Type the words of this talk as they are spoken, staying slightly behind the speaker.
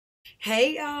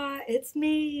Hey y'all, it's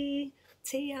me,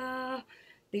 Tia,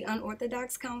 the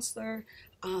unorthodox counselor.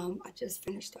 I just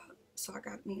finished up, so I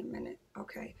got me a minute.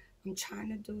 Okay, I'm trying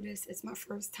to do this. It's my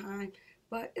first time,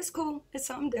 but it's cool. It's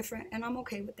something different, and I'm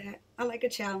okay with that. I like a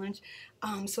challenge.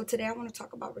 So today I want to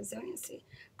talk about resiliency.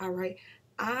 All right,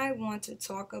 I want to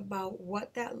talk about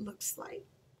what that looks like.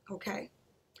 Okay,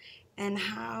 and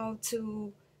how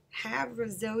to have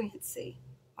resiliency.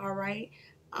 All right.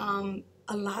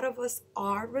 A lot of us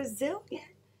are resilient.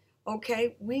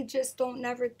 Okay. We just don't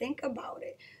never think about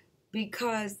it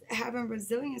because having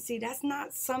resiliency, that's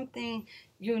not something,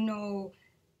 you know,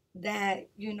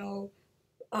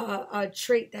 a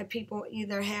trait that people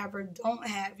either have or don't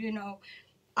have,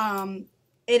 um,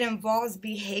 it involves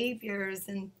behaviors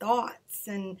and thoughts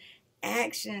and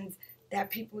actions that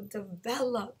people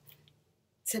develop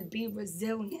to be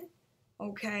resilient.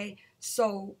 Okay,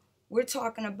 so we're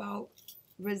talking about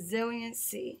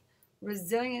resiliency.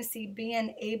 Resiliency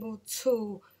being able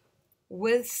to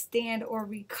withstand or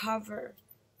recover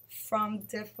from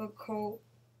difficult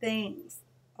things.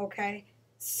 Okay,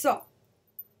 so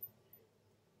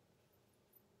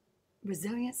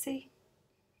resiliency,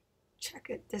 check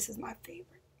it. This is my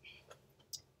favorite.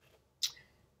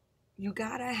 You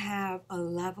gotta have a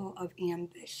level of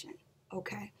ambition.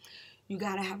 Okay, you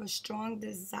gotta have a strong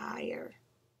desire.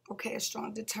 Okay, a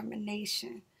strong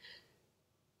determination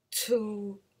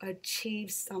to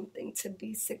achieve something, to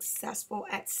be successful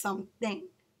at something,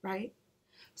 right?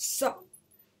 So,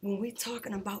 when we're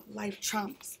talking about life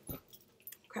traumas,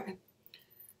 okay,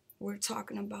 we're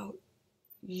talking about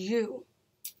you,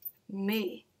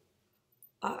 me,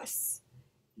 us,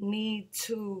 need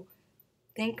to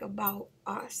think about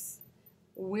us,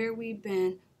 where we've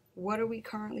been, what are we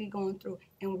currently going through,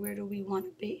 and where do we want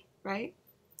to be, right?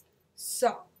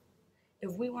 So,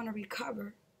 if we want to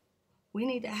recover, we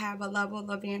need to have a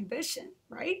level of ambition,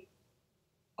 right?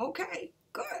 Okay,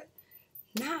 good.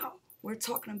 Now we're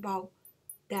talking about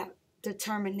that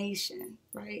determination,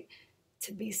 right?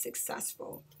 To be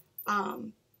successful.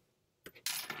 Um,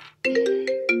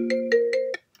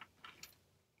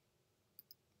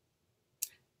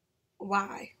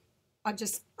 why? I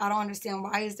don't understand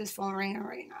why is this phone ringing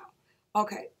right now.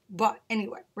 Okay, but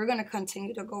anyway, we're gonna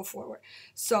continue to go forward.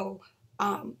 So,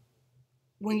 um,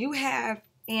 when you have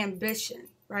ambition,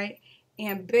 right?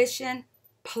 Ambition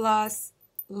plus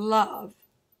love,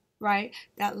 right?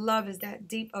 That love is that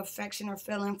deep affection or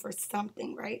feeling for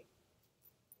something, right?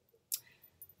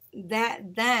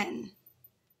 That then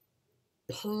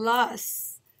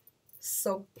plus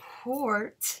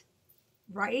support,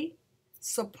 right?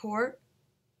 Support.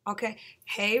 Okay.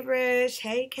 Hey, Rich.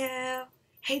 Hey, Cal.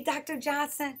 Hey, Dr.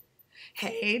 Johnson.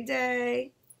 Hey,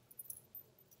 Day.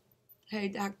 Hey,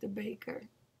 Dr. Baker.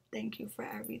 Thank you for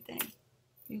everything.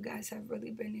 You guys have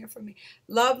really been here for me.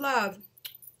 Love, love.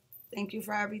 Thank you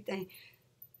for everything.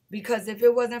 Because if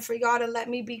it wasn't for y'all to let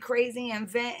me be crazy and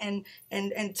vent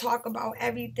and talk about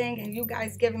everything, and you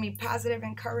guys giving me positive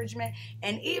encouragement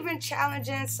and even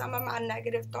challenging some of my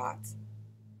negative thoughts,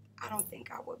 I don't think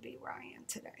I would be where I am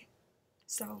today.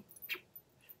 So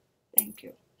thank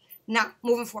you. Now,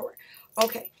 moving forward.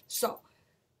 Okay, so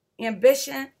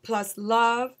ambition plus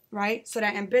love, right? So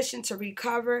that ambition to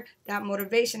recover, that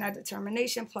motivation, that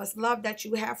determination, plus love that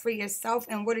you have for yourself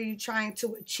and what are you trying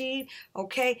to achieve,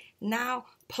 okay? Now,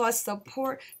 plus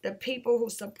support, the people who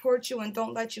support you and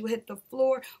don't let you hit the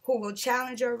floor, who will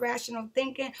challenge your rational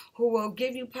thinking, who will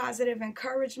give you positive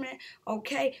encouragement,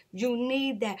 okay? You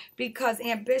need that because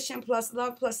ambition plus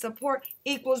love plus support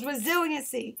equals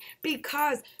resiliency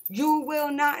because you will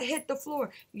not hit the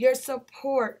floor. Your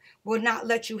support will not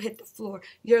let you hit the floor.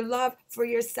 Your love for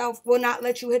yourself will not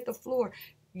let you hit the floor.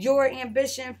 Your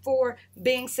ambition for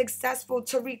being successful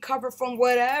to recover from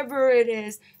whatever it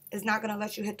is not going to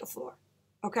let you hit the floor.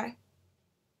 Okay?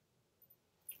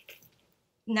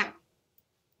 Now,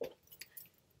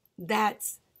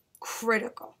 that's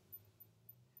critical.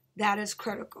 That is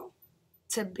critical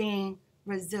to being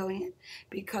resilient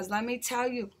because let me tell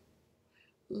you,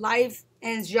 life,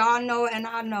 as y'all know and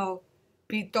I know,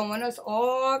 be throwing us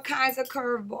all kinds of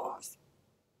curveballs.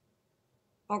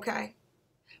 Okay?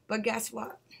 But guess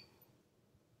what?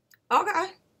 Okay.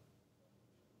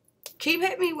 Keep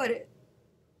hitting me with it.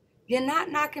 You're not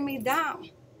knocking me down.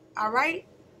 All right?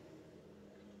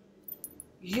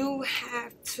 You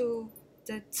have to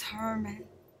determine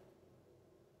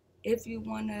if you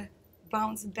want to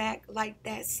bounce back like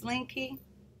that slinky.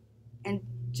 And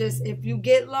just if you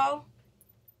get low,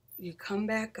 you come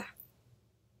back up.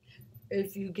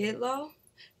 If you get low,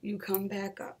 you come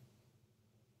back up.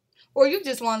 Or you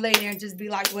just want to lay there and just be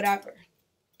like, whatever.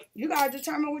 You got to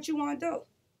determine what you want to do.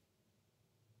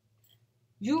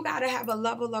 You got to have a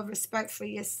level of respect for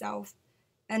yourself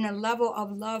and a level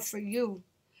of love for you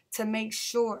to make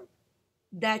sure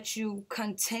that you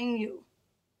continue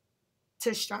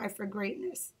to strive for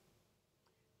greatness.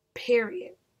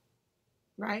 Period.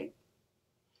 Right?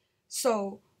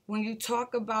 So when you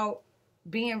talk about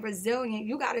being resilient,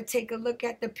 you got to take a look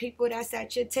at the people that's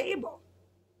at your table.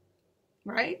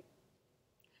 Right?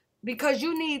 Because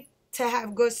you need to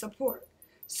have good support.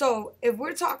 So if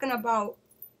we're talking about,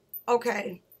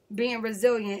 okay, being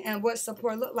resilient and what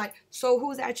support look like, so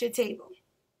who's at your table?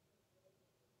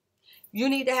 You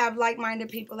need to have like-minded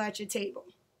people at your table.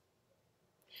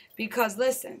 Because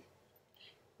listen,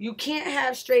 you can't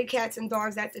have stray cats and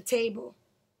dogs at the table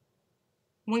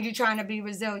when you're trying to be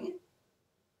resilient.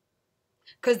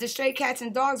 Because the stray cats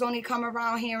and dogs only come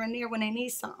around here and there when they need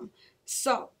something.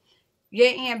 So your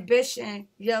ambition,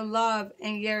 your love,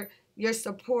 and your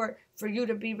support for you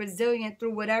to be resilient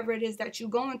through whatever it is that you're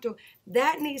going through,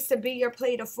 that needs to be your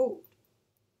plate of food.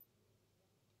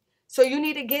 So you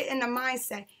need to get in the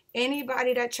mindset,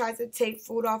 anybody that tries to take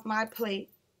food off my plate,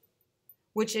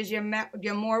 which is your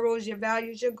morals, your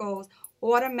values, your goals,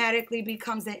 automatically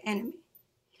becomes an enemy.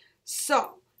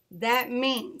 So that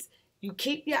means you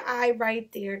keep your eye right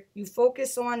there. You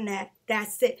focus on that.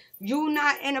 That's it. You're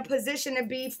not in a position to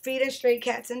be feeding stray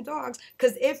cats and dogs,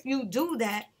 because if you do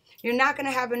that, you're not going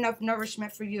to have enough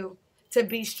nourishment for you to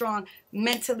be strong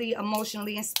mentally,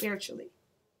 emotionally, and spiritually.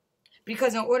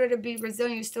 Because in order to be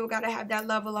resilient, you still got to have that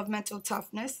level of mental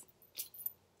toughness.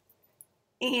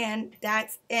 And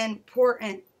that's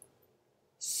important.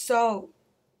 So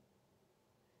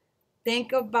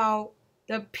think about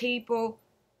the people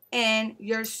in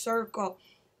your circle.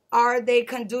 Are they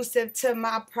conducive to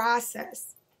my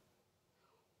process?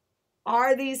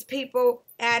 Are these people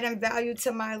adding value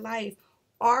to my life?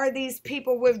 Are these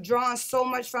people withdrawing so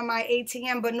much from my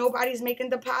ATM, but nobody's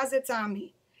making deposits on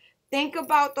me? Think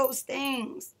about those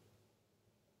things,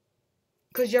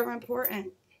 because you're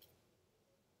important.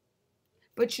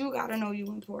 But you got to know you're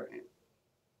important.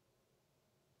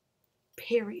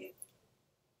 Period.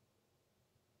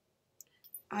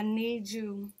 I need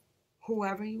you,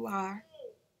 whoever you are,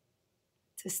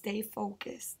 to stay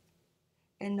focused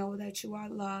and know that you are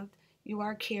loved, you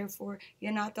are cared for.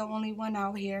 You're not the only one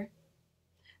out here.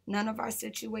 None of our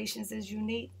situations is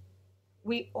unique.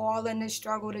 We all in this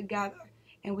struggle together,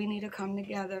 and we need to come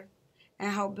together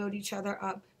and help build each other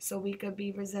up so we could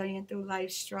be resilient through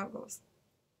life's struggles.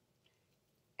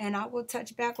 And I will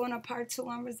touch back on a part 2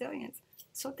 on resilience.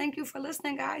 So thank you for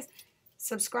listening, guys.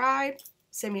 Subscribe,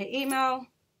 send me an email.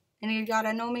 Any of y'all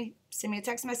that know me, send me a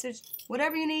text message.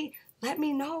 Whatever you need, let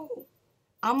me know.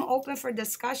 I'm open for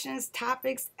discussions,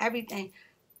 topics, everything.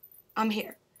 I'm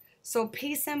here. So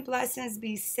peace and blessings.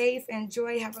 Be safe.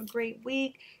 Enjoy. Have a great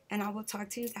week. And I will talk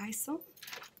to you guys soon.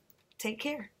 Take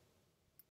care.